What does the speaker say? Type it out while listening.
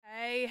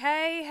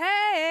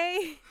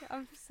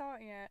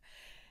starting it.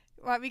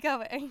 Right, we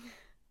going.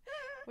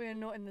 We are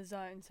not in the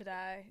zone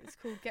today. It's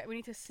called we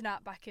need to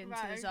snap back into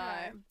the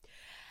zone.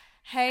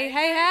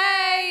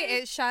 Hey,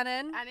 it's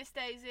Shannon. And it's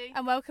Daisy.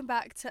 And welcome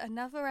back to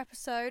another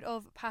episode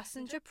of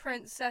Passenger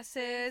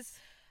Princesses.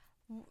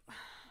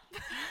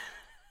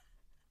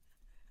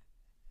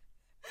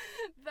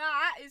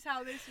 That is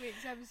how this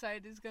week's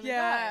episode is going to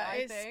go,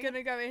 it's going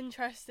to go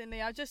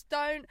interestingly. I just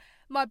don't...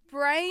 My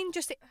brain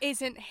just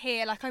isn't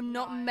here. Like, I'm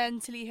not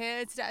mentally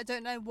here today. I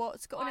don't know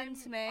what's gotten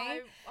into me.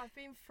 I've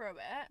been through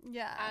it.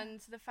 Yeah. And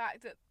the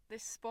fact that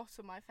this spot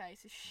on my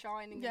face is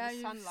shining in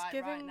the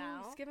sunlight right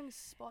now. It's giving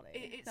spotty.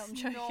 It's I'm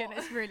joking.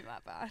 It's really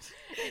that bad.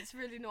 It's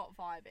really not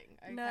vibing,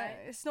 okay? No,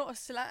 it's not a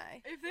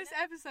sleigh. If this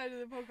episode of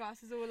the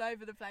podcast is all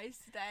over the place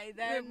today,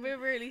 then... We're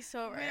really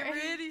sorry. We're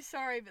really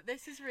sorry, but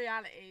this is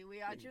reality.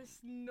 We are just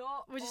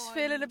not We're just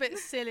feeling a bit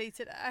silly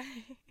today.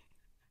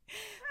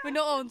 We're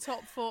not on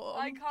top form.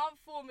 I can't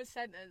form a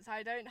sentence.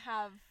 I don't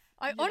have...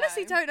 I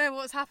honestly don't know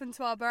what's happened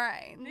to our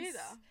brains. Neither.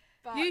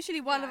 But,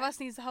 usually one of us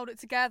needs to hold it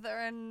together,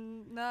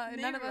 and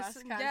none of us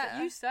can.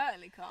 Yeah. You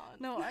certainly can't.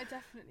 No, I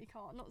definitely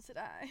can't. Not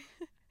today.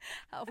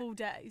 Out of all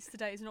days,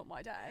 today is not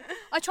my day.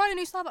 I tried a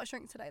new Starbucks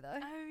drink today, though.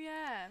 Oh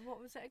yeah,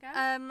 what was it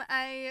again?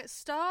 A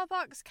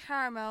Starbucks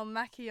caramel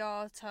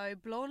macchiato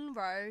blonde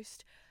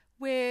roast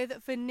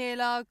with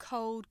vanilla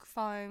cold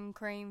foam,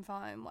 cream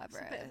foam, whatever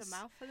it is. It's a bit of a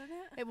mouthful, isn't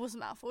it? It was a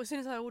mouthful. As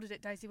soon as I ordered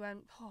it, Daisy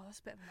went, "Oh, that's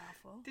a bit of a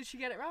mouthful." Did she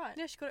get it right?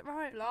 Yeah, she got it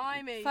right.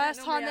 Blimey.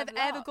 First time they've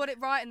ever got it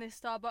right in this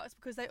Starbucks,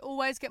 because they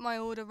always get my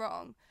order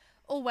wrong.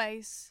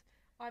 Always.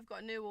 I've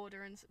got a new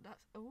order and that's...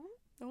 Oh,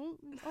 all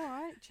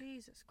right.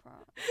 Jesus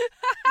Christ.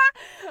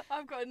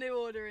 I've got a new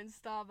order in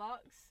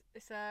Starbucks.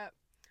 It's a...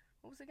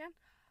 What was it again?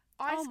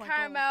 Iced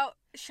caramel... God.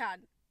 Shan,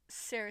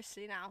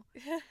 seriously now.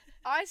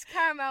 Iced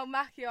caramel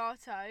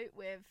macchiato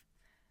with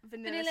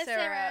vanilla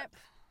syrup.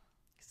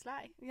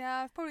 Slay.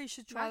 Yeah, I probably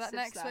should try that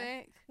next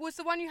week. Was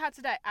the one you had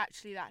today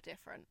actually that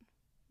different?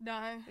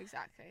 No.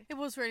 Exactly. It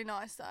was really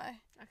nice, though.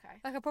 Okay.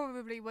 Like, I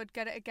probably would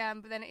get it again,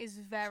 but then it is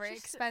very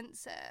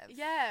expensive.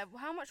 Yeah,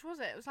 how much was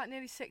it? It was like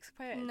nearly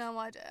 £6. No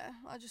idea.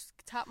 I just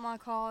tap my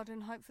card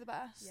and hope for the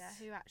best. Yeah,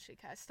 who actually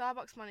cares?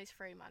 Starbucks money's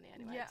free money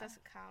anyway. Yeah. It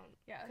doesn't count.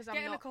 Yeah, because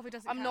getting a coffee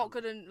doesn't count. I'm not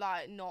going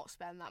to, not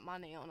spend that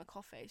money on a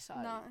coffee, so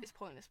it's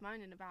pointless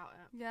moaning about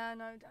it. Yeah,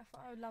 no, definitely.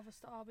 I would love a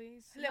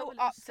Starbucks. Little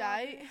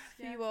update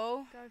for you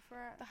all. Go for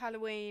it. The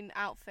Halloween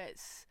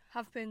outfits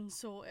have been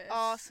sorted.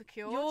 Are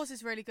secured. Yours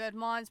is really good.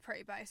 Mine's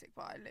pretty basic,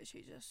 but I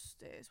literally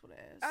just, it is what it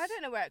is. I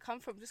don't know where it come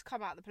from. Just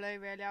come out of the blue,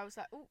 really. I was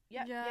like, oh,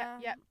 yep,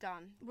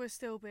 done. We're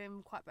still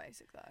being quite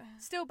basic, though.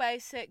 Still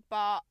basic,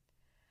 but...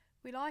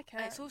 we like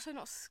it. It's also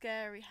not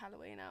scary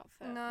Halloween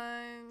outfit.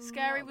 No.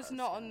 Scary was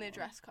not on the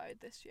dress code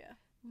this year.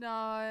 No,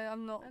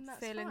 I'm not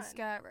feeling fine.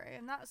 Scary.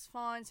 And that's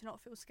fine to not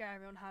feel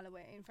scary on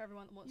Halloween for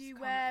everyone that wants to come.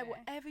 You wear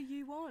whatever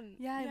you want.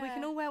 Yeah, we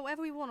can all wear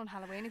whatever we want on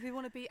Halloween. If we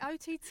want to be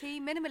OTT,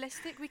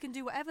 minimalistic, we can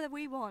do whatever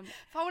we want.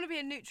 If I want to be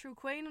a neutral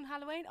queen on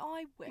Halloween,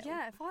 I will.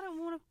 Yeah, if I don't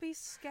want to be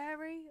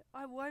scary,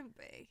 I won't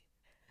be.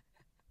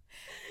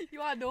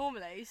 You are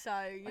normally, so,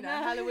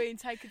 Halloween,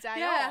 take a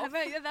day off.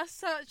 Yeah, that's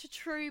such a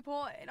true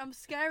point. I'm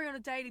scary on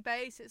a daily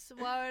basis, so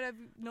why would I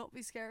not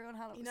be scary on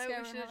Halloween? You know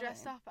what we should have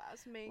dressed up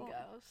as? Mean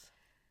Girls.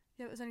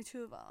 Yeah, it was only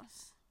two of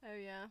us. Oh,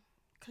 yeah.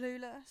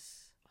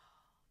 Clueless.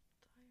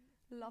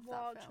 Love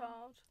Wild that film.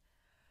 Child.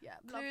 Yeah,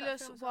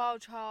 Clueless,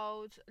 Wild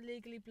Child,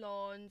 Legally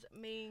Blonde,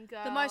 Mean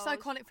Girls. The most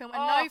iconic film,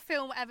 and no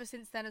film ever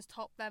since then has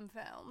topped them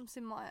films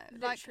in my...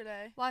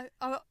 Literally.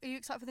 Are you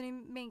excited for the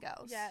new Mean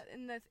Girls? Yeah,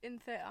 in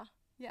theatre.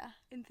 Yeah.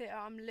 In theatre,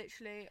 I'm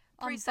literally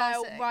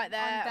pre-sale right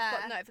there.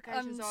 I've got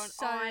notifications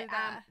on. I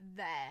am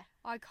there.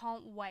 I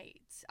can't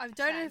wait. I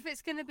don't know if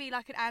it's going to be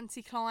like an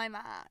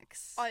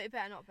anti-climax. Oh, it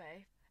better not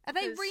be. Are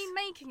they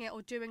remaking it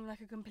or doing like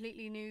a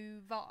completely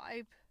new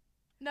vibe?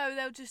 No,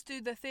 they'll just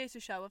do the theatre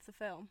show of the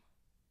film.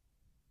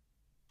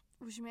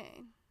 What do you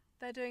mean?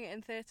 They're doing it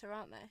in theatre,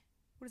 aren't they?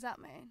 What does that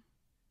mean?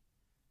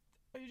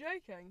 Are you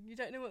joking? You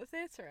don't know what the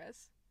theatre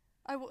is?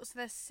 Oh, so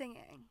they're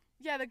singing?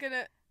 Yeah, they're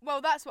gonna...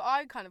 Well, that's what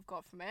I kind of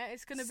got from it.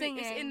 It's gonna singing.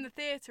 Be... It's in the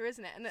theatre,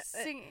 isn't it? And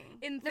singing?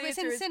 In theatre it's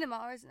in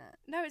cinema, isn't it?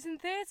 No, it's in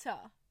theatre.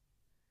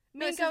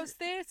 Mean Girls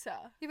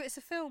Theatre. Yeah, but it's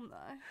a film,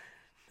 though.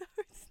 No,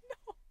 it's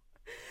not.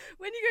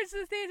 When you go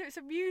to the theatre, it's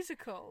a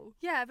musical.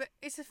 Yeah, but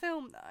it's a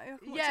film, though.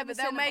 Yeah, but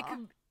they'll make a...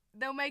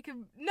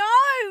 No!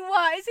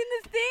 It's in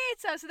the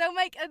theatre, so they'll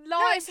make a live show.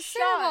 No, it's a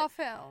cinema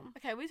film.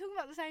 Okay, we're talking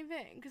about the same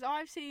thing, because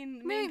I've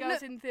seen Mean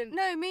Girls in theatre.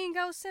 No, Mean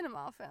Girls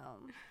cinema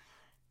film.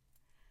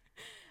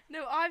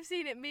 No, I've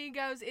seen it, Mean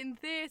Girls in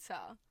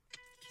theatre.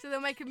 So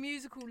they'll make a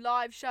musical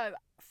live show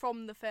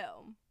from the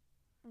film.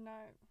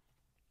 No.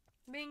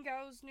 Mean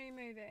Girls new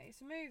movie.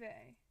 It's a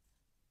movie.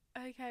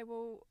 Okay,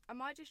 well,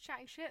 am I just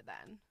chatting shit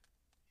then?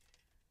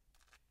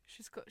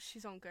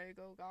 She's on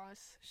Google,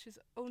 guys.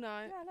 Oh no.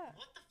 Yeah, look.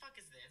 What the fuck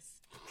is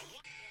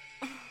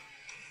this?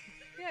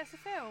 Yeah, it's a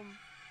film.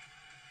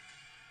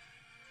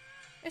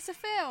 It's a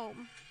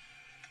film.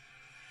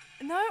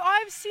 No,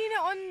 I've seen it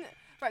on...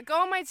 Right,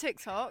 go on my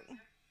TikTok.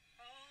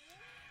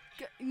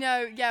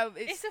 No, yeah,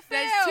 It's a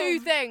There's two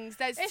film. things.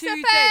 There's It's two a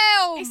things.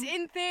 film. It's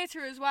in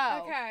theatre as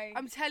well. Okay.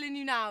 I'm telling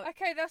you now.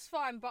 Okay, that's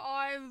fine, but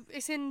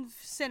it's in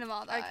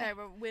cinema though. Okay,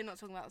 well, we're not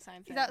talking about the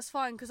same thing. That's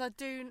fine because I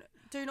do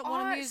not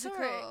want a musical.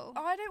 Sorry,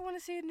 I don't want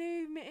to see a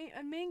new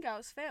Mean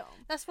Girls film.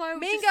 That's why I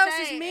was Mean just Girls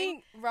saying. is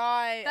mean,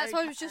 right? That's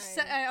why I was okay. just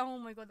saying. Oh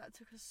my god, that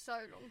took us so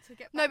long to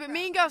get. No, back but around.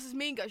 Mean Girls is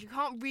Mean Girls. You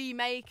can't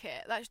remake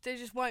it. They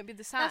just won't be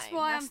the same. That's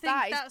why I'm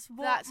thinking. That's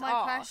what my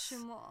arse.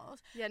 question was.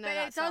 Yeah, no, but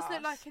that's it does arse.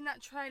 look like in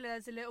that trailer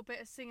there's a little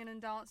bit of singing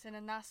and dancing,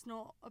 and that's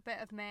not a bit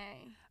of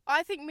me.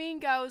 I think Mean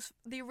Girls,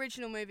 the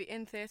original movie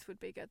in theatre, would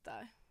be good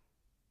though.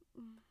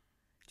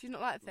 Do you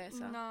not like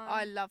theatre? No.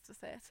 I love the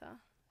theatre.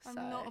 I'm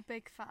so not a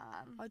big fan.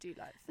 I do like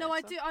theatre. No,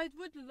 I do. I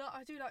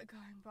do like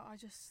going, but I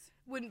just.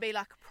 Wouldn't be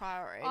like a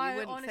priority. I You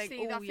wouldn't honestly,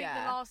 think, I oh think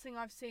yeah. the last thing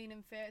I've seen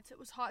in theatre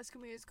was High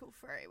School Musical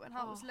 3 when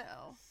I was Oh.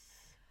 little,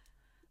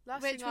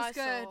 Last which thing was I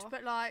good. saw-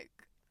 But like,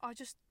 I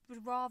just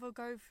would rather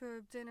go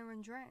for dinner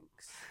and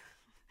drinks.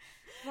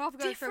 Rather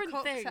go for a different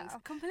cocktail. things.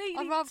 Completely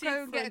I'd rather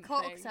go and get a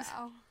different things.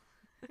 cocktail.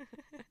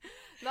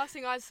 Last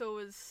thing I saw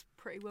was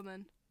Pretty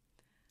Woman.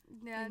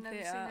 Yeah, I've In never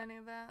theatre. seen any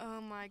of that.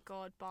 Oh my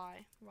god,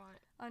 bye. Right.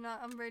 I know,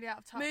 I'm really out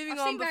of touch. Moving I've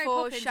on seen Mary before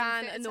Poppins in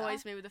Shan theatre.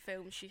 annoys me with a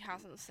film she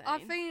hasn't seen.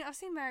 I've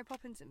seen Mary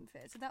Poppins in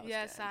theatre. That was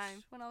Yeah, good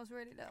same. when I was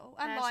really little.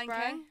 And Lion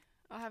Hairspray. King.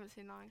 I haven't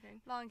seen Lion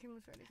King. Lion King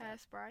was really good.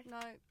 Hairspray. No.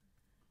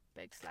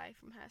 Big Slay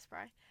from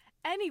Hairspray.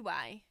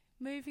 Anyway,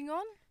 moving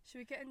on. Should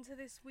we get into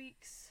this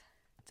week's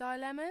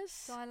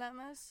Dilemmas.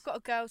 dilemmas? Got a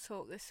girl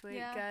talk this week,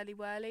 Yeah. girly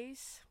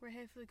whirlies. We're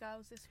here for the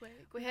girls this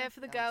week. We're here for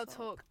the girl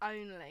talk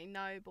only,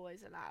 no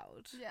boys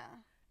allowed. Yeah.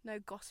 No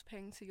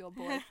gossiping to your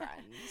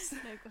boyfriends.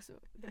 No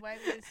gossip. The way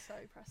we are so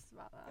pressed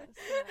about that is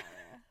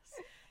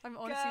hilarious. I'm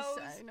honestly Girls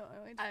so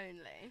annoyed.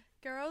 Only.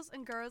 Girls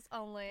and girls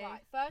only.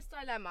 Right, first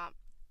dilemma.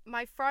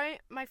 My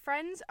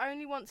friends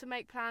only want to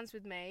make plans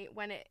with me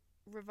when it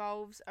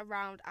revolves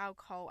around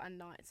alcohol and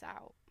nights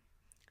out.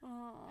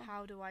 Oh.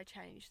 How do I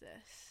change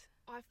this?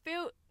 I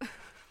feel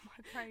My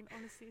brain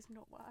honestly is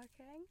not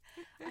working.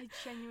 I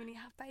genuinely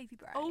have baby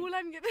brain. all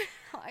I'm gonna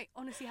I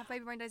honestly have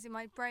baby brain days in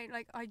my brain.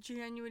 Like, I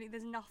genuinely,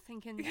 there's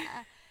nothing in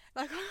there.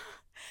 Like,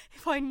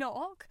 if I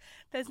knock,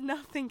 there's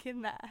nothing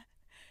in there.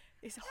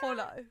 It's hollow.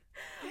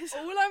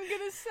 all I'm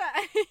gonna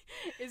say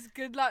is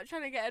good luck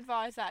trying to get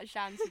advice out of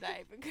Shan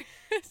today because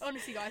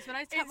Honestly, guys, when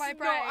I tap It's my not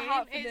brain,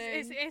 happening.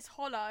 it's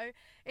hollow.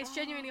 It's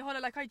genuinely hollow.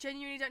 Like, I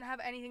genuinely don't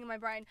have anything in my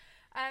brain.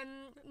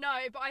 No,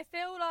 but I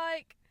feel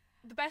like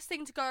the best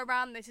thing to go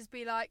around this is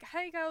be like,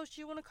 hey girls, do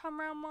you want to come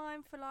round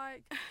mine for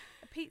like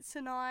a pizza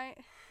night?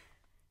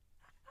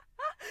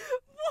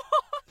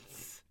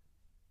 what?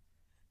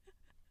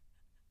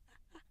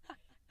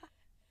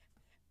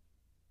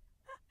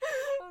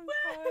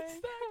 Where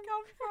does that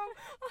come from?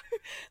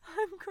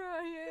 I'm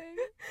crying.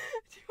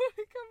 Do you want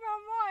to come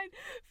round mine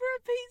for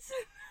a pizza?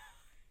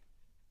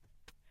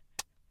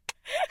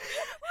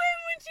 When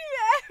would you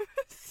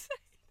ever say?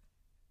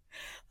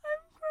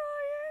 I'm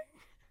crying.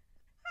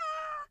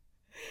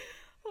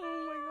 Oh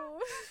my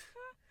gosh.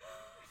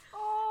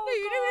 Oh, No,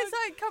 you know when it's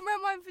God. like, come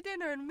round mine for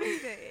dinner and a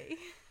movie.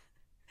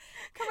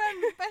 Come round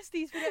with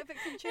besties for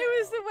Netflix and chill. It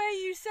was the way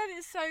you said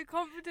it so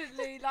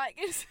confidently, like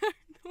it's so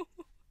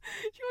normal.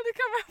 Do you want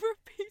to come round for a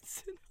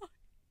pizza night?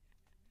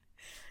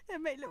 Yeah,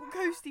 make little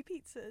ghosty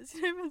pizzas.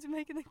 You know, everyone's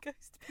making the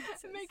ghost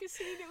pizzas. And make a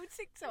silly little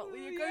TikTok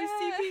with your Yeah.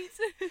 ghosty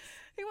pizza.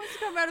 He wants to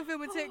come round and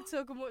film a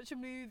TikTok and watch a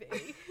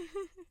movie.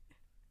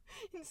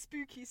 In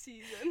spooky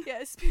season.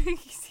 Yeah, spooky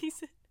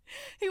season.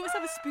 He wants to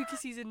have a spooky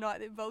season night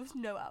that involves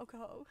no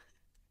alcohol.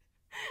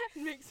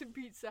 And make some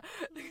pizza.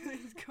 Look at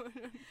this going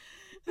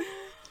on.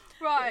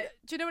 Right.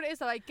 Do you know what it is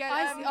though? Like,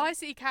 Um, I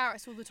see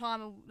carrots all the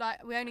time, and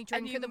like we only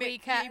drink And at the you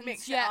weekends.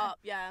 mix it yeah. up,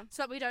 yeah.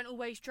 So that we don't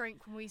always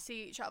drink when we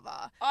see each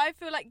other. I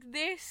feel like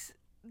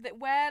that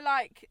where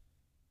like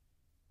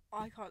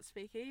I can't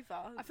speak either.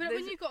 I feel like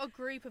when you've got a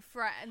group of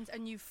friends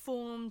and you've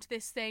formed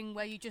this thing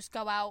where you just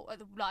go out,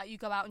 you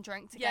go out and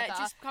drink together. yeah, it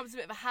just becomes a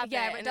bit of a habit.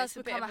 Yeah, it and does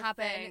it's become bit a of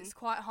habit, thing. and it's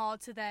quite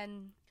hard to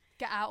then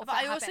get out of But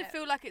that I also habit.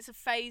 feel like it's a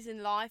phase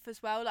in life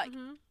as well. Like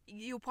Mhm.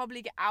 you'll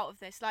probably get out of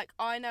this. Like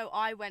I know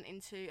I went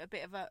into a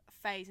bit of a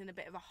phase and a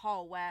bit of a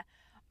hole where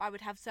I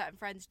would have certain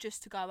friends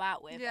just to go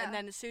out with, Yeah. and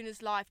then as soon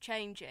as life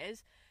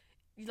changes,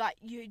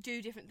 you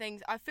do different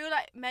things. I feel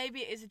like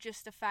maybe it is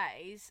just a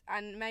phase,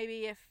 and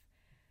maybe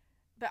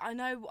but I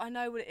know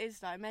what it is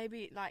though.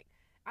 Maybe like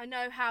I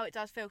know how it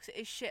does feel because it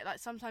is shit. Like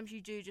sometimes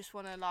you do just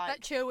want to like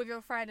chill with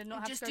your friend and not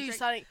have just to go do drink.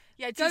 something.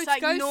 Yeah, do Go,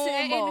 something go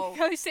normal.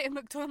 sit in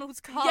McDonald's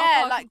car Yeah,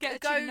 park like and get a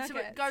go chicken to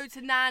nuggets.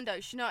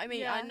 Nando's. You know what I mean?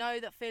 Yeah. I know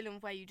that feeling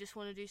where you just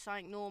want to do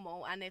something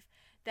normal, and if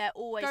they're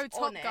always Go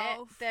on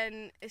Topgolf. it,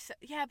 then it's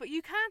but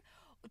you can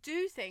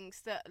do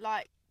things that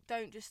like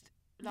don't just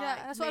like Yeah,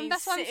 that's what I'm- mean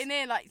that's what I'm sitting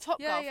in like Topgolf.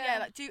 Yeah, Yeah, yeah.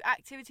 like do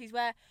activities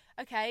where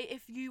okay,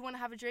 if you want to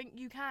have a drink,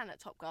 you can at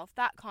Topgolf.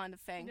 That kind of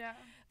thing. Yeah.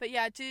 But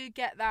yeah, I do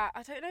get that.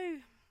 I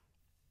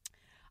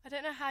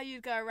don't know how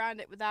you'd go around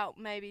it without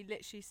maybe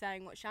literally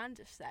saying what Shan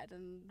just said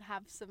and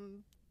have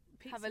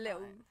a little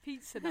night.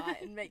 pizza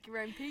night and make your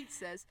own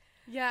pizzas.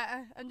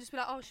 Yeah, and just be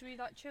like, oh, should we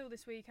like chill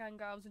this weekend,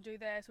 girls, and do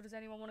this? Or does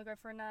anyone want to go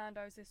for a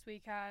Nando's this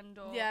weekend?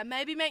 Or Yeah,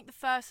 maybe make the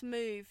first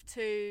move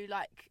to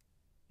like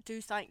do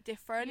something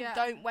different. Yeah.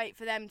 Don't wait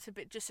for them to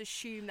just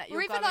assume that you're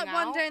or even going like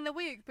one out. day in the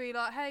week, be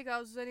like, hey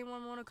girls, does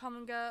anyone want to come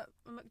and get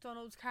a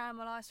McDonald's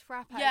caramelised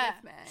frappe Yeah,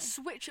 with me?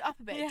 switch it up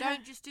a bit. Yeah.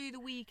 Don't just do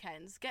the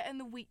weekends. Get in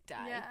the weekday.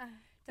 Yeah,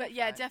 But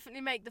yeah,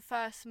 definitely make the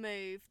first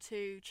move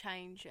to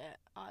change it,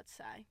 I'd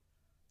say.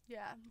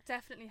 Yeah,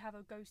 definitely have a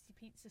ghosty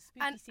pizza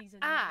spooky season.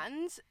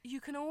 And you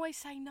can always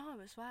say no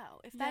as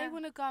well. If they Yeah.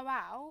 want to go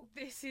out,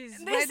 This is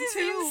This when is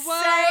two insane.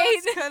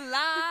 worlds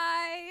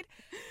collide.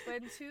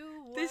 When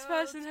two worlds this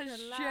person has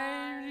collide.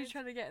 genuinely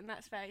trying to get in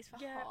that space for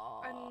Yeah,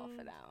 half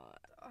and an hour.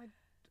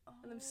 Oh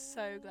And I'm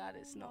so glad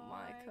it's not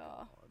my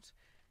car. God.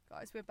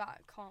 Guys, we're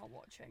back car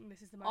watching.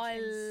 This is the most I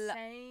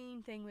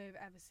insane thing we've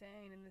ever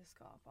seen in this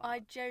car park. I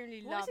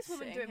genuinely What love is this woman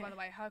sitting doing, here. by the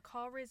way? Her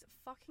car is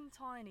fucking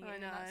tiny I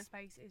and know. that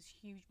space is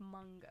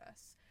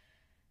humongous.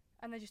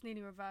 And they just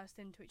nearly reversed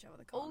into each other.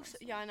 The car Also,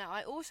 yeah, I know.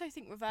 I also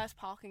think reverse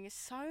parking is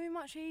so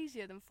much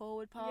easier than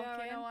forward parking. Yeah,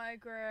 I know, I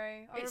agree.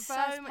 I It's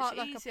reverse so much parked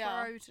like easier.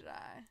 a pro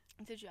today.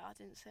 Did you? I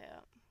didn't see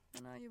it.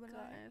 I know, you were late.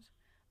 Gutted.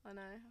 I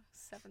know.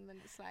 7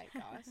 minutes late,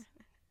 guys.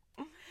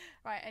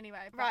 Right,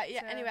 anyway. Right, back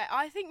yeah, to- anyway,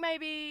 I think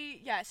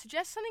maybe,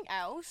 suggest something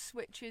else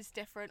which is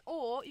different,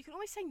 or you can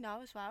always say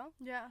no as well.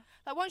 Yeah.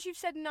 Like, once you've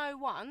said no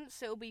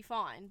once, it'll be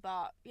fine,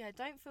 but, yeah,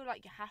 don't feel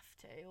like you have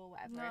to, or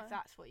whatever, No. if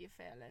that's what you're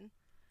feeling.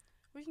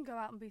 We can go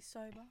out and be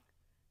sober.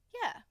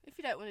 Yeah, if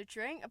you don't want to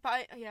drink,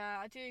 but,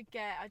 I do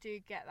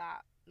get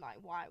that, like,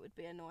 why it would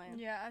be annoying.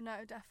 Yeah, I know,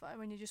 definitely.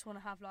 When you just want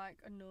to have like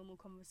a normal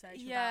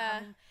conversation. Yeah. Without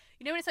having,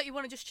 you know, when it's like you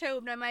want to just chill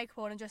with no makeup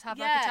on and just have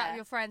like a chat Yeah. with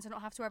your friends and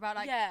not have to worry about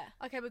like, yeah,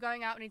 okay, we're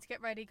going out, we need to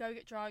get ready, go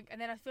get drunk. And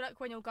then I feel like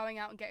when you're going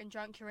out and getting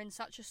drunk, you're in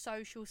such a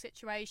social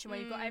situation where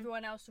you've got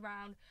everyone else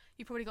around.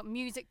 You've probably got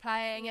music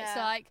playing. It's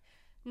Yeah. like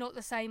not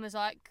the same as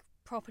like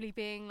properly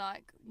being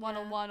like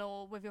one-on-one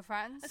or with your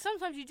friends. and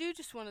sometimes you do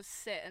just want to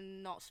sit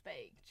and not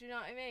speak, do you know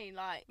what I mean?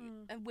 Like,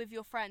 and with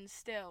your friends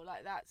still,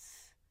 like,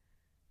 that's...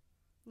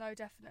 No,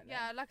 definitely.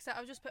 Yeah, like I said,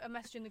 I'll just put a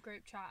message in the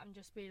group chat and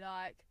just be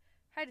like,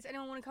 hey, does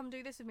anyone want to come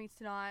do this with me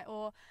tonight?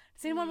 Or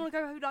does anyone want to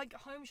go like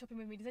home shopping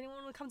with me? Does anyone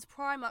want to come to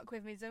Primark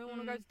with me? Does anyone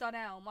want to go to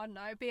Dunelm? I don't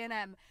know,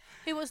 B&M.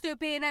 Who wants to do a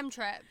B&M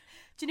trip?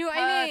 Do you know what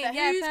I mean? Perfect.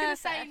 Yeah, Who's going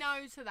to say perfect. no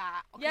to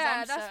that? 'Cause Yeah,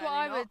 I'm that's what certainly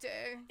I not. would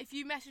do. If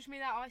you messaged me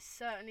that, I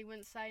certainly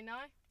wouldn't say no.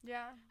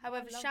 Yeah.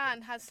 However, I love Shan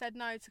it. has said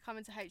no to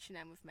coming to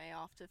H&M with me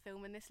after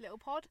filming this little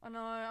pod. I know,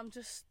 I'm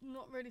just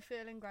not really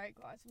feeling great,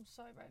 guys. I'm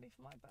so ready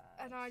for my bed.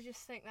 And I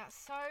just think that's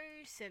so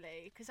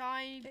silly because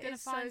I'm It going to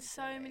is so find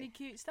so silly. many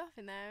cute stuff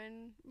in there.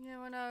 And Yeah,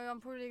 I know, I'm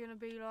probably going to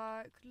be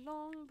like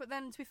long. But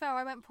then, to be fair,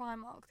 I went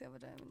Primark the other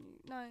day.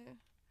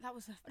 that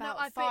was No, about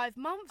I've 5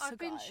 months I've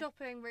ago. been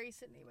shopping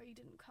recently where you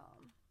didn't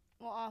come.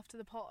 What, after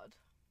the pod?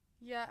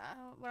 Yeah,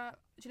 do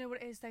you know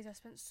what it is, Daisy? I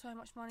spent so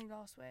much money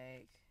last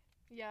week.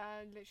 Yeah,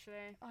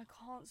 literally. I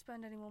can't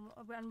spend any more,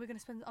 and I'm gonna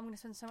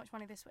spend so much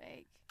money this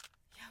week.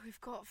 Yeah, we've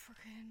got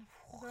freaking...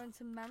 We're going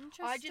to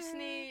Manchester.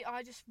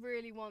 I just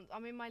really want...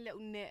 I'm in my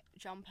little knit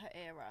jumper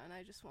era and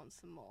I just want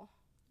some more.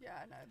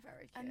 Yeah, no,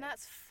 very cute. And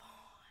that's fine.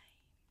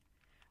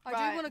 I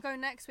Right. do want to go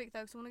next week though,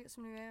 because I want to get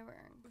some new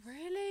earrings.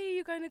 Really?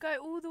 You're going to go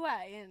all the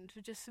way in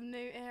for just some new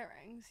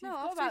earrings? No, You've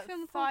got after we about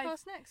film the 5...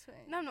 podcast next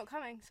week. No, I'm not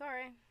coming.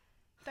 Sorry.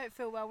 Don't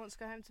feel well. Want to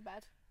go home to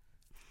bed.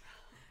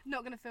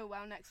 Not going to feel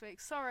well next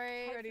week.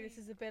 Sorry. Already, this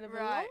is a bit of a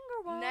Right.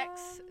 longer one.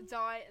 Next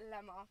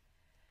dilemma.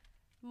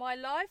 My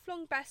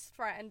lifelong best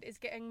friend is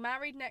getting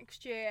married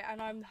next year,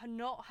 and I'm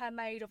not her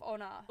maid of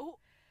honour. Oh.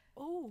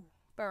 Oh.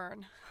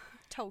 Burn.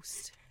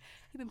 Toast.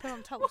 You've been put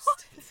on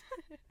toast.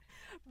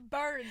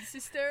 Burn,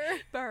 sister.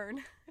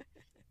 Burn.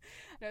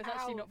 No, it's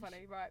actually not Ouch.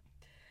 funny. Right.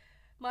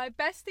 My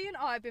bestie and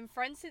I have been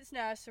friends since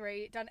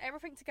nursery, done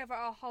everything together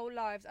our whole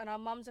lives, and our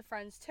mums are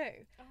friends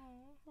too. Oh.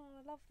 Oh,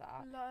 I love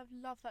that.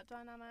 Love that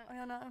dynamic.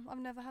 I know. I've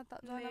never had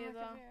that dynamic of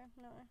Neither.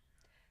 you. No.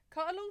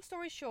 Cut a long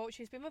story short,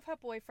 she's been with her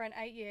boyfriend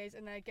 8 years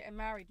and they're getting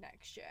married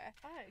next year.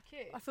 Oh,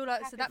 cute. I feel like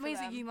so Happy that for means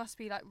that them. you must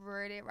be like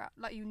really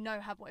like you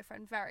know her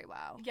boyfriend very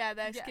well. Yeah,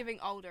 they're Yeah. giving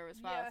older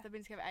as well. Yeah. If they've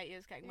been together 8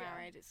 years, getting Yeah.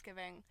 married, it's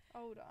giving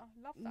Older.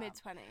 Love that.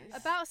 mid-20s.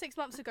 About 6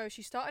 months ago,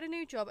 she started a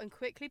new job and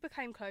quickly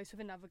became close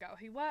with another girl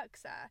who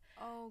works there.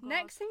 Oh, God.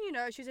 Next thing you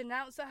know, she's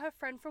announced that her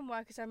friend from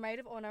work is her maid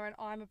of honour and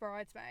I'm a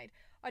bridesmaid.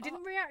 I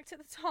didn't react at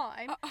the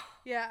time.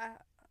 Yeah.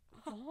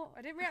 What?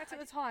 I didn't react at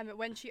the time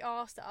when she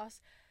asked us,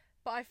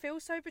 but I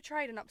feel so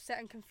betrayed and upset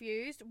and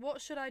confused.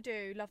 What should I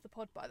do? Love the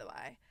pod, by the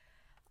way.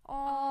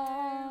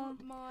 Oh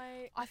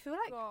my I feel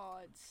like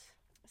God.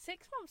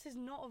 6 months is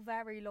not a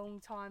very long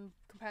time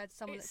compared to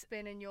someone It's- that's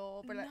been in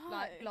your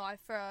no.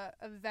 life for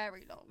a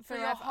very long For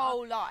your forever.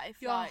 whole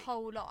life. your like,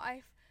 whole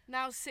life.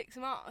 now 6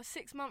 months, a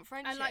 6 month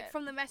friendship. And like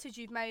from the message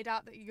you've made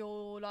out that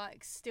you're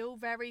like still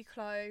very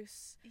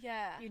close.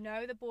 yeah. You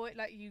know the boy,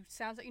 like you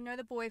sounds like you know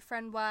the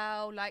boyfriend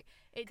well. Like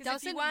it 'Cause if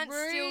doesn't you weren't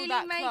really still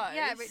that make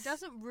yeah, close- it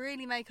doesn't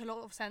really make a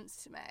lot of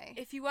sense to me.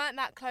 If you weren't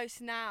that close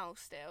now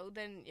still,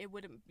 then you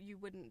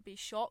wouldn't be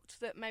shocked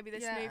that maybe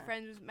this new Yeah.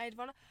 friend was maid of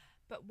honour.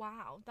 But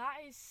wow, that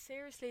is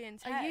seriously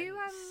intense. Are you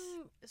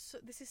so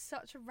this is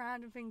such a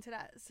random thing to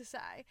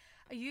say.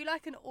 Are you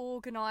like an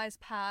organised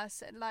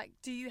person? Like,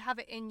 do you have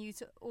it in you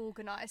to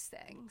organise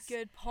things?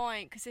 Good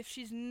point. Because if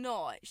she's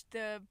not,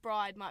 the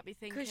bride might be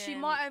thinking. Because she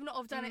might have not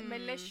have done it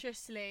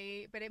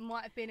maliciously, but it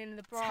might have been in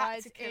the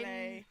bride's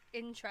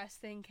interest,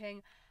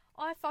 thinking,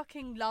 I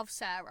fucking love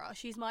Sarah.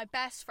 She's my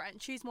best friend.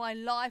 She's my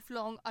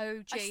lifelong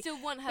OG. I still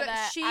want her but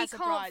there she as a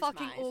can't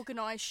fucking bridesmaid.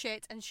 organise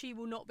shit, and she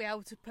will not be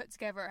able to put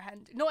together a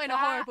hand. Not in a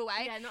horrible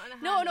way. Yeah, not in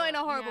a not in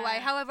a horrible way.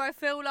 Yeah. However, I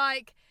feel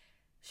like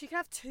she could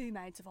have 2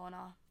 maids of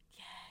honour.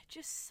 Yeah,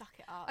 just suck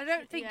it up. I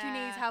don't think you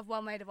need to have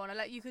 1 maid of honour.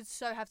 Like, you could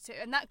so have 2,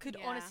 and that could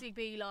honestly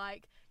be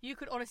like, you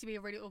could honestly be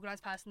a really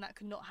organised person that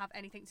could not have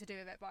anything to do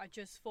with it. But I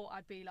just thought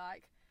I'd be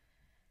like.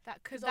 That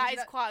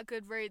is quite a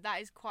good read. That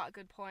is quite a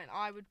good point.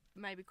 I would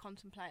maybe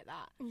contemplate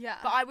that. Yeah.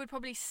 But I would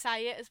probably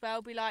say it as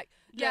well. Be like,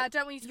 yeah, I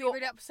don't want you to be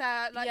really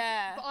upset. Like,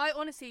 yeah. But I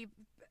honestly,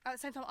 at the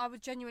same time, I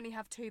would genuinely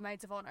have 2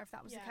 maids of honour if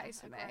that was the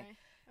case for me.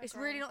 It's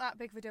really not that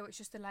big of a deal. It's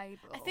just a label.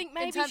 I think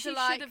maybe she should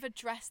have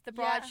addressed the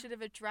bride. Should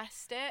have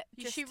addressed it.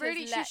 She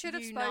should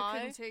have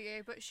spoken to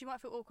you, but she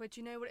might feel awkward. Do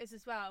you know what it is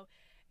as well?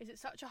 Is it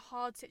such a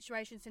hard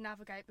situation to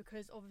navigate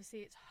because obviously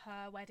it's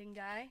her wedding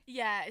day?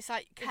 Yeah, it's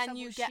like, can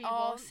you get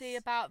arsey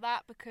about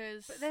that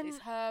because it's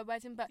her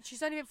wedding? But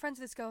she's only been friends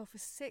with this girl for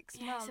 6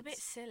 months. It's a bit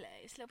silly.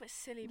 It's a little bit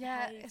silly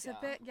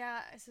behaviour.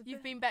 Yeah,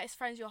 You've been best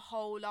friends your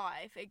whole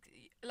life.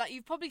 Like,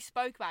 you've probably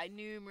spoke about it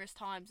numerous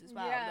times as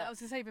well. Yeah, I was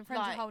going to say you've been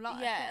friends your whole life.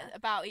 Yeah,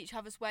 about each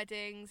other's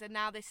weddings, and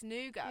now this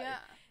new girl. Yeah.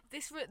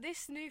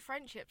 This new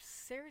friendship's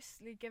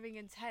seriously giving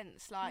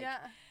intense. Like, yeah.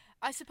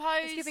 I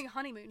suppose it's giving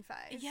honeymoon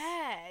phase.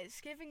 Yeah, it's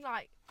giving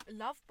like a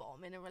love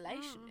bomb in a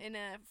in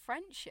a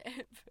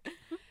friendship.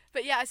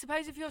 But yeah, I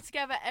suppose if you're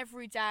together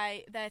every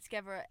day, they're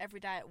together every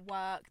day at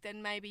work,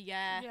 then maybe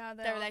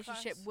their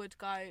relationship would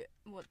go.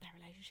 Well,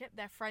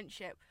 their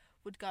friendship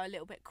would go a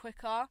little bit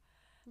quicker.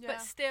 Yeah.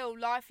 But still,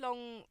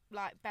 lifelong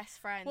like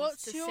best friends for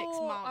 6 months.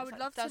 I would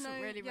love to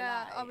know. Really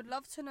yeah, relate. I would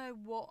love to know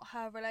what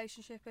her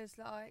relationship is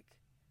like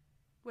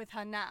with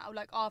her now,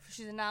 like after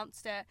she's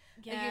announced it.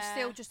 Yeah. Are you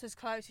still just as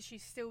close? Is she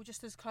still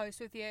just as close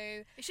with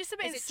you? It's just a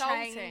bit is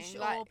insulting. It changed,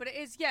 but it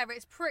is,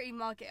 it's pretty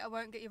muggy. I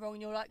won't get you wrong.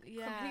 You're like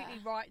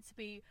completely right to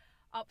be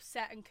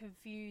upset and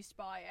confused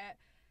by it.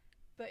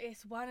 But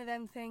it's one of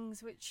them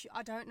things which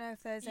I don't know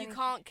if there's. You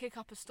can't kick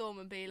up a storm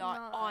and be like,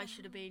 I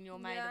should have been your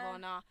maid of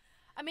honour.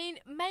 I mean,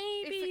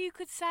 maybe you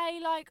could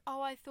say, like,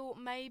 I thought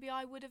maybe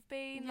I would have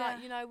been. Yeah.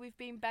 Like, we've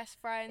been best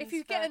friends. If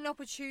you get an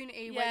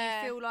opportunity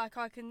where you feel like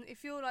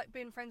if you're, like,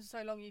 being friends for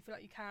so long, you feel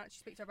like you can actually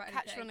speak to her about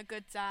anything. Catch her on a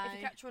good day. If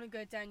you catch her on a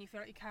good day and you feel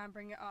like you can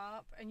bring it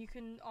up, and you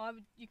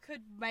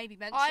could maybe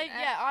mention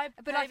it.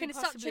 But like in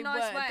such a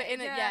nice way. But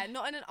in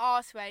not in an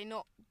arse way,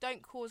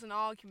 don't cause an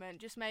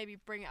argument, just maybe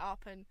bring it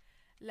up and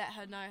let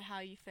her know how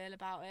you feel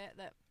about it.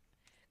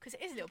 Because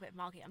it is a little bit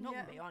muggy, I'm not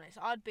going to be honest.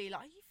 I'd be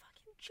like, are you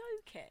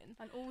joking?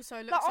 And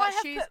also looks like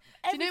she's.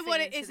 Do you know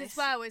what it is as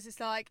well? Is it's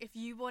like if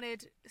you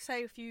wanted,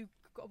 say, if you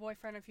got a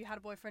boyfriend, or if you had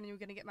a boyfriend and you were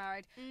going to get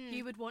married,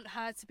 you would want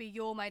her to be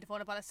your maid of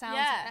honour by the sounds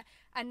of it.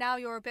 And now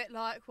you're a bit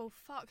like, well,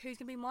 fuck, who's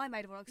going to be my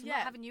maid of honour? Because I'm not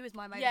having you as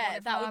my maid of honour. Yeah,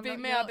 that would be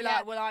me. I'd be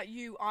like, well, I want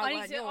yours,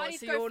 I need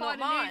so to you're go find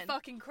not a mine. new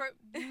fucking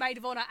maid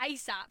of honour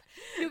ASAP.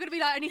 You're going to be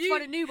like, I need to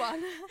find a new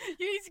one.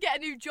 You need to get a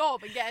new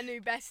job and get a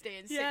new bestie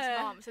in 6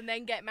 months, and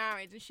then get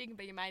married, and she can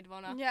be your maid of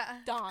honour. Yeah,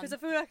 done. Because I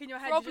feel like in your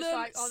head you're just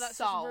like, oh, that's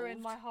just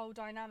ruined my whole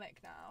dynamic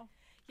now.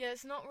 Yeah,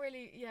 it's not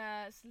really.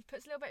 Yeah, it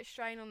puts a little bit of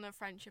strain on the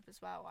friendship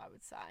as well, I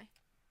would say.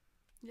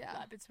 Yeah,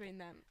 like between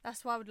them.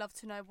 That's why I would love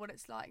to know what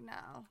it's like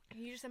now.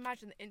 Can you just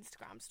imagine the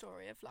Instagram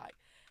story of like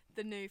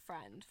the new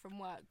friend from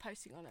work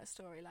posting on her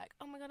story like,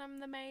 oh my god, I'm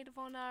the maid of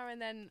honour, and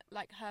then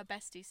like her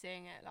bestie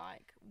seeing it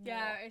like,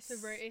 yeah, it's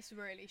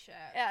really shit.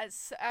 Yeah,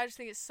 I just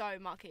think it's so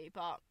mucky.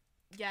 But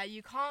yeah,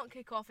 you can't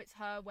kick off. It's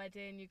her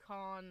wedding. You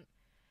can't.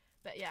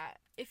 But yeah,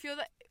 if you're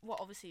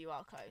obviously you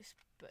are close,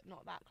 but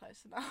not that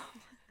close enough.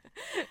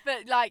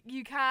 But like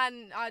you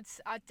can,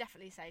 I'd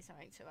definitely say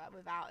something to her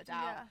without a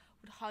doubt. Yeah.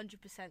 Would 100%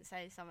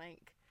 say something.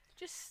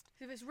 Just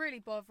if it's really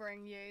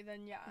bothering you,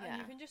 then and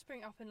you can just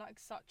bring it up in like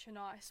such a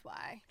nice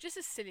way. Just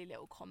a silly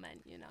little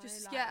comment,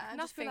 Just like, I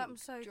just feel like I'm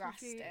so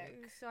drastic.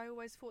 confused. I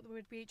always thought that we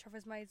would be each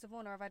other's maids of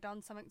honour. Have I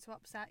done something to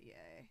upset you?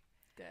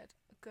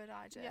 Good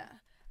idea. Yeah,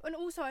 and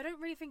also I don't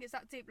really think it's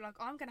that deep. Like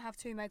I'm gonna have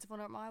 2 maids of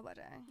honour at my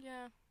wedding.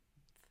 Yeah,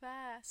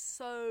 fair,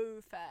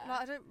 so fair. Like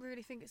I don't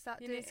really think it's that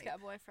deep. You need to get a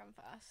boyfriend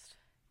first.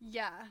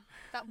 Yeah,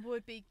 that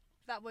would be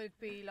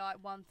like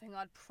one thing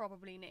I'd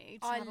probably need.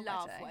 I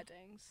love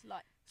weddings.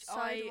 Like so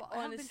I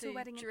honestly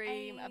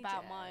dream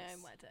about my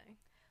own wedding.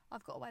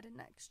 I've got a wedding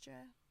next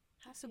year.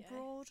 That's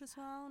abroad as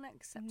well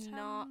next September.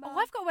 Oh,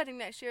 I've got a wedding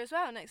next year as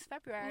well, next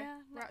February. Yeah,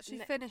 we're actually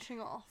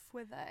finishing off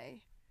with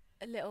a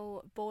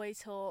little boy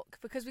talk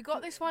because we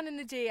got this one in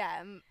the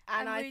DM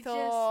and I we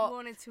thought just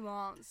wanted to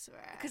answer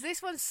it because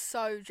this one's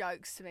so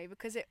jokes to me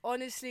because it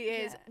honestly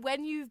is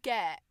when you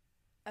get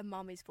a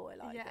mummy's boy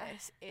like Yeah.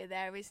 this,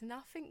 there is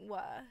nothing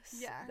worse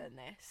Yeah. than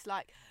this.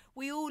 Like,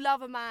 we all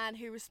love a man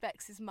who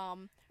respects his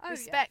mum, Oh, yeah,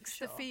 respects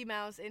for the sure.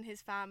 females in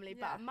his family,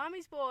 Yeah. but a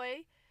mummy's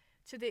boy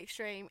to the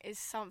extreme is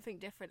something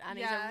different, and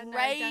Yeah, is a no,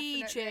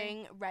 raging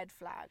definitely. red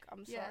flag.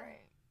 I'm Yeah.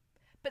 sorry.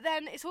 But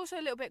then it's also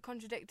a little bit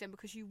contradicting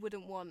because you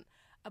wouldn't want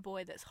a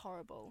boy that's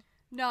horrible.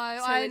 No,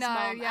 to I his know.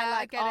 mum and, Yeah,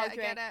 like, I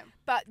arguing. get it.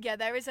 But yeah,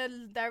 there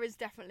is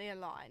definitely a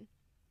line.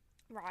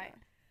 Right.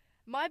 Okay.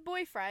 My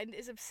boyfriend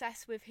is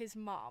obsessed with his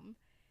mum.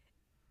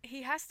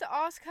 He has to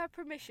ask her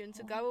permission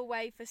to go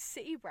away for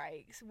city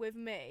breaks with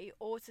me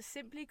or to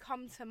simply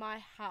come to my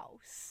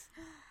house.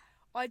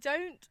 I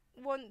don't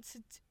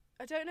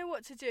know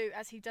what to do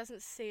as he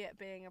doesn't see it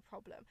being a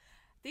problem.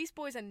 These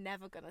boys are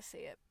never going to see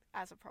it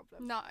as a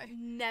problem. No.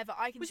 Never.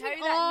 I can Would tell you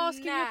you that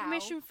asking now. your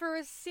permission for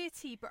a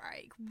city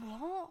break?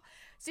 What?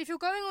 So if you're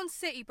going on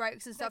city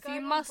breaks and They're stuff, you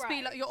going on must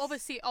be like, you're breaks.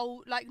 obviously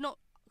old, like not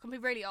can be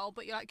really old,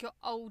 but you're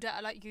older,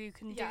 like you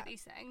can Yeah. do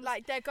these things.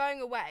 Like, they're going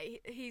away.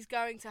 He's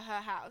going to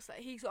her house.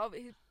 Like,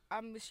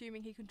 I'm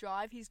assuming he can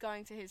drive. He's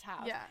going to his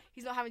house. yeah,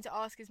 He's not having to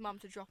ask his mum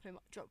to drop him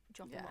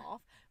Yeah.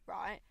 off,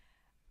 right?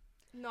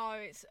 No,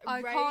 it's a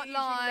I can't raging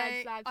lie,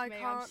 red flag for I me.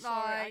 I'm can't sorry,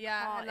 lie, I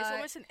yeah, can't. It's like-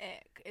 almost an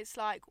ick. It's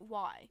like,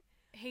 why?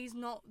 he's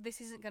not. This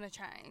isn't gonna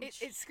change.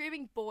 It's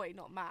screaming boy,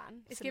 not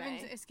man. It's to giving.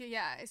 me. It's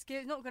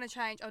not gonna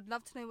change. I'd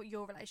love to know what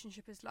your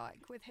relationship is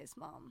like with his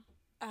mum.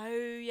 Oh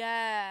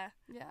yeah.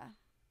 Yeah.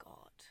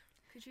 God.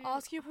 Could you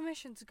Ask your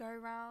permission to go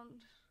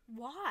around.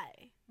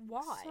 Why?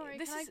 Why? Sorry,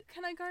 This is.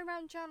 can I go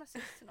around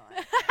Janice's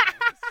tonight?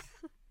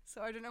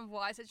 Sorry, I don't know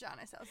why I said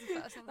Janice. That was the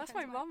first thing. that That's came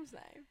my to mind. mum's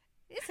name.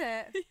 Is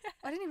it?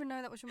 I didn't even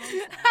know that was your mum's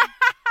name.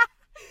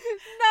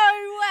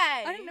 No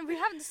way. I don't know. We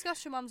haven't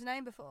discussed your mum's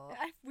name before.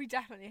 We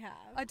definitely have.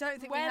 I don't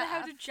think Where we the have.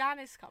 hell did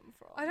Janice come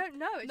from? I don't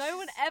know. It's No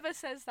one just- ever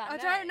says that. I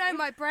name. don't know.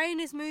 My brain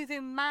is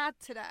moving mad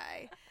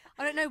today.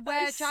 I don't know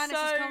where is Janice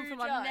has so come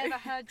from. I've never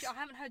jokes. heard. I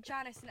haven't heard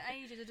Janice in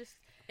ages. It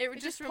It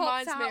just just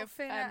reminds pops me out of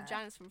thin air.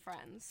 Janice from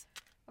Friends.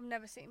 I've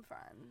never seen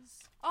Friends.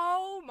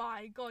 Oh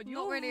my god, Not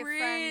you're really a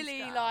Friends really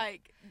girl.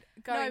 like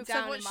going No, 'cause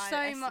down I watch in my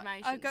so much.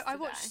 estimations I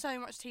watch today. so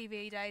much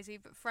TV, Daisy,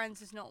 but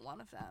Friends is not one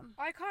of them.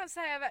 I can't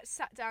say I've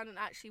sat down and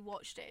actually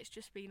watched it. It's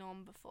just been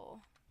on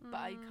before, but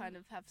I kind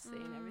of have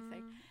seen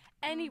everything.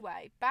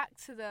 Anyway, back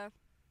to the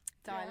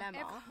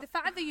dilemma. The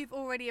fact that you've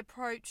already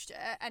approached it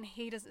and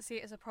he doesn't see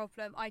it as a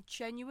problem, I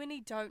genuinely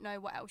don't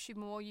know what else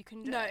more you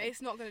can do. No,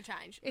 it's not going to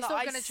change. It's Like, not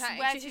I going to change.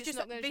 swear This to is you, just it's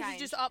not going to this change.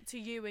 is just up to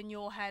you in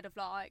your head of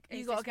like. You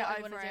is got to this get what I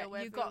over wanna deal it.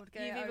 with? You've We got would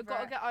get you've either over got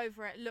to it. get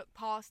over it, look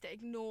past it,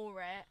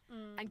 ignore it,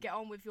 and get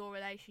on with your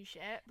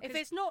relationship. If because-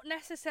 it's not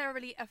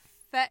necessarily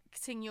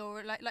affecting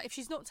your like if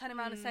she's not turning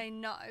around and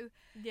saying no,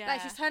 yeah, like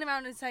if she's turning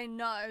around and saying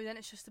no, then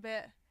it's just a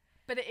bit.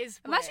 but it is.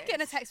 Imagine weird.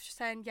 getting a text just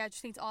saying, "Yeah, I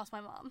just need to ask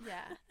my mum."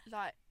 Yeah,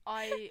 like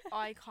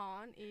I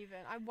can't even.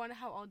 I wonder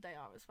how old they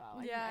are as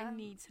well. Yeah. I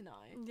need to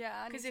know.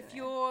 Yeah, Because if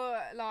you're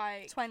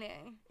like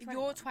 20,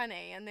 you're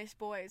 20 and this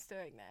boy is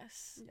doing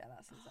this, yeah,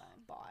 that's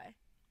insane. bye.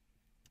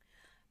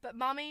 But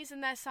mummies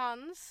and their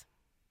sons,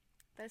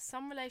 there's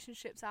some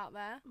relationships out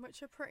there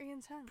Which are pretty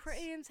intense.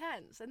 pretty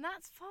intense, and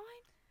that's fine.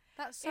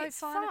 That's so it's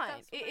fine. if fine.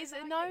 that's what It they is a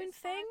like, known it's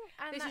fine. thing,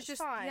 and This that's is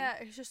just fine. yeah.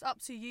 It's just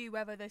up to you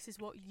whether this is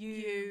what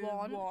you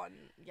want.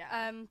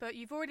 Yeah. But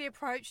you've already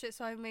approached it,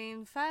 so I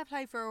mean, fair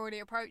play for already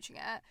approaching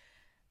it.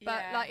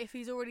 But yeah. like, if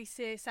he's already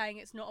saying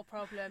it's not a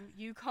problem,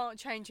 you can't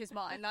change his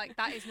mind. Like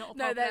that is not a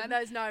no, problem.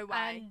 there's no way.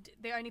 And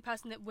the only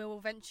person that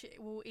will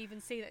even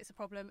see that it's a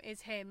problem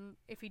is him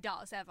if he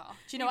does ever. Do you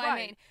He know what I won't.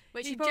 mean?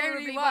 Which he he probably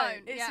generally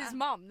won't. It's yeah. his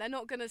mum. They're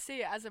not gonna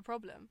see it as a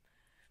problem.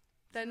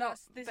 They're So not.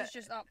 This but- is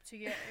just up to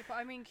you. But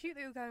I mean, cute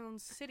that you're going on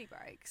city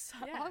breaks.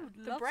 Yeah, I would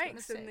the love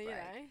breaks to go on and a the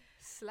city break.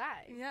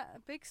 slay. Yeah, a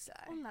big stay.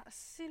 On that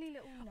silly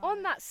little note.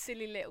 On that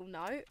silly little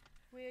note,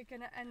 we're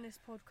gonna end this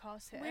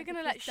podcast here. we're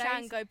gonna let because Shan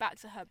Daisy- go back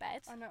to her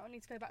bed. I know. I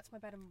need to go back to my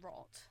bed and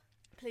rot.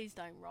 Please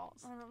don't rot.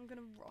 I know, I'm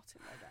gonna rot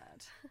in my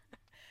bed.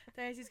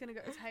 Daisy's gonna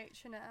go to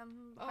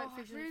H&M. Oh,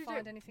 Hopefully I she really doesn't find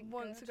don't anything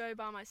want good. to go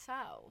by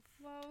myself.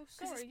 Well,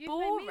 'Cause sorry, it's you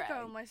made me go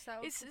boring. on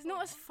myself. It's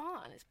not as before.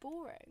 fun. It's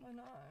boring. I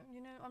know.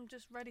 You know, I'm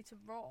just ready to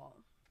rot.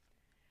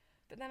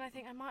 But then I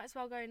think I might as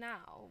well go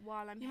now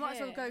while I'm You here. might as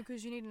well go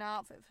because you need an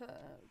outfit for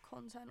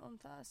content on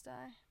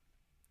Thursday.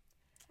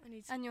 I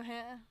need to. And you're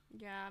here.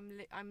 Yeah,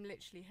 I'm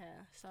literally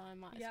here, so I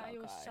might as Yeah, well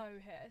you're go. so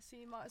here, so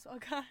you might as well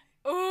go.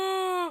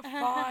 Oh,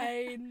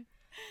 fine.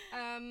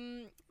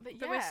 But yeah.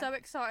 But we're so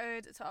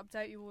excited to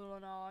update you all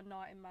on our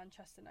night in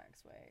Manchester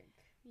next week.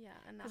 yeah,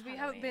 and Because that we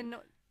haven't Halloween.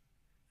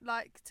 been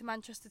like to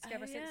Manchester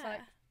together Oh, since yeah.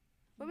 like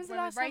When was the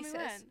when last we time we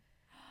races. went?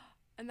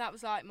 And that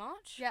was like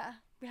March. Yeah,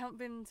 we haven't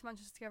been to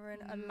Manchester together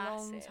in a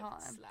long Massive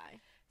time.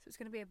 Slay. So it's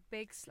going to be a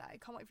big sleigh.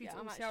 Can't wait for you Yeah, to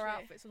all I'm see our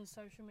actually- outfits on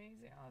social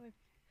media.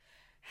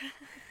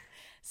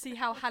 See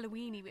how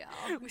Halloweeny we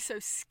are. We're so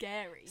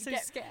scary. So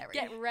get, scary.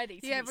 Get ready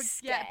to yeah, be but-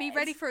 scared. yeah, be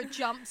ready for a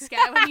jump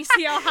scare when you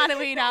see our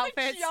Halloween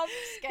outfits. Jump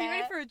Be ready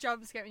scare. for a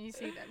jump scare when you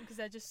see them because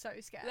they're just so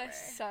scary. They're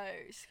so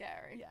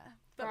scary. Yeah.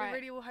 But Right. we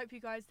really will hope you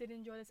guys did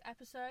enjoy this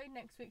episode.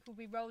 Next week we'll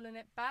be rolling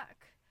it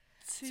back.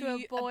 To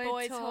a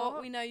boy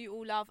talk. We know you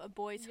all love a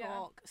boy Yeah.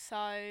 talk.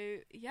 So,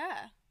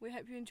 yeah, we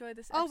hope you enjoyed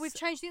this Oh, episode. we've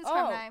changed the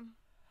Instagram Oh. name.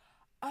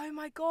 Oh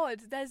my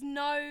God, there's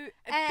no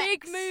X.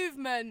 big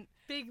movement.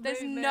 Big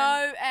There's movement.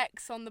 no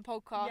X on the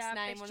podcast Yeah,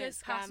 name it's on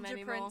just Instagram Passenger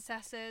anymore.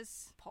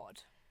 Princesses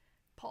Pod.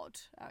 Pod.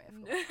 Oh, yeah,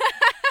 no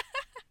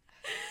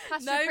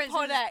Passenger Pod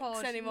Princesses X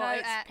Pod. anymore. No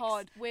it's X.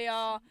 Pod.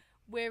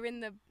 We're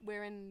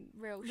in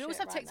real We shit also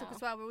have right TikTok now.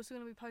 as well. We're also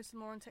going to be posting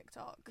more on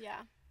TikTok.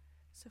 Yeah.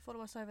 So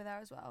follow us over there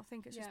as well. I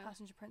think it's just Yeah.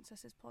 Passenger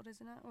Princesses Pod,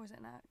 isn't it? Or is it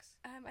an X?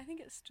 I think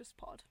it's just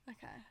Pod.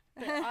 Okay.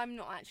 But I'm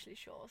not actually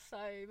sure. So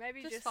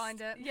maybe Just find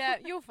it. Yeah,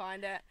 you'll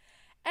find it.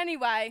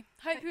 Anyway,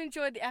 hope you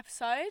enjoyed the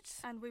episode.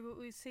 And we will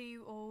see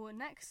you all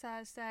next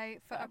Thursday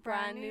for For a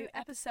brand new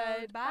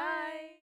episode. Bye.